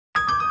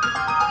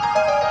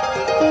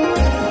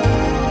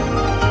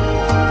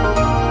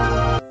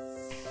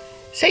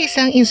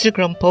isang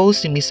Instagram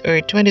post ni Miss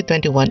Earth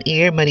 2021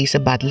 heir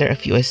Marissa Butler of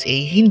USA,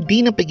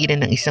 hindi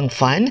napigilan ng isang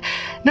fan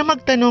na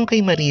magtanong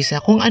kay Marissa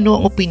kung ano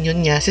ang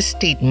opinion niya sa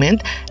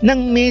statement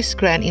ng Miss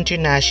Grand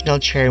International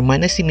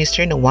Chairman na si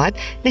Mr. Nawat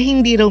na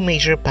hindi raw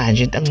major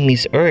pageant ang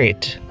Miss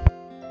Earth.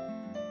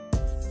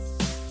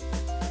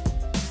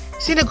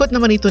 Sinagot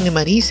naman ito ni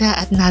Marissa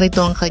at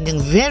narito ang kanyang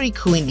very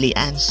queenly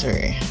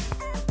answer.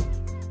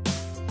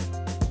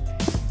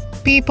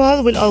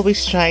 People will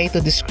always try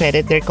to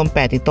discredit their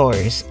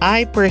competitors.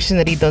 I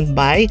personally don't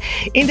buy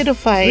into the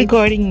fight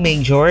regarding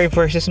major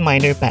versus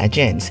minor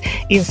pageants.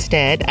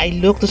 Instead, I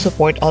look to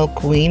support all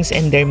queens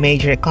and their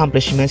major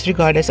accomplishments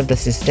regardless of the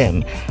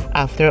system.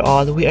 After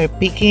all, we are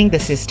picking the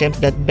systems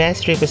that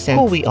best represent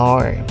who we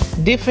are.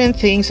 Different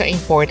things are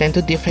important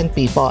to different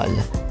people.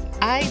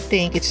 I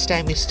think it's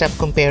time we stop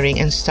comparing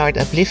and start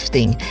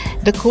uplifting.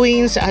 The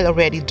queens are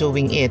already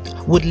doing it.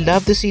 Would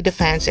love to see the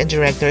fans and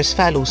directors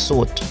follow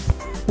suit.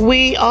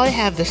 We all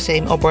have the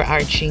same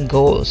overarching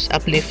goals,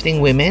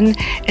 uplifting women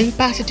and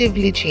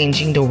positively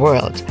changing the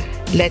world.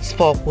 Let's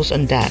focus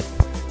on that.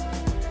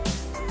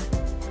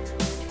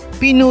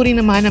 Pinuri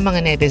naman ng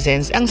mga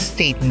netizens ang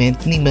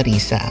statement ni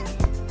Marissa.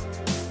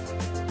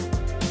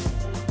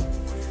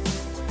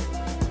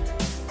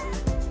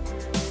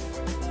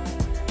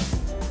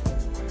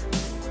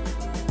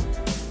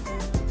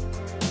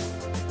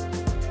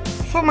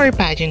 For more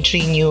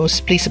pageantry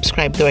news, please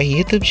subscribe to our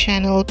YouTube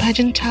channel,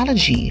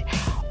 Pageantology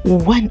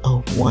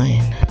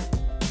 101.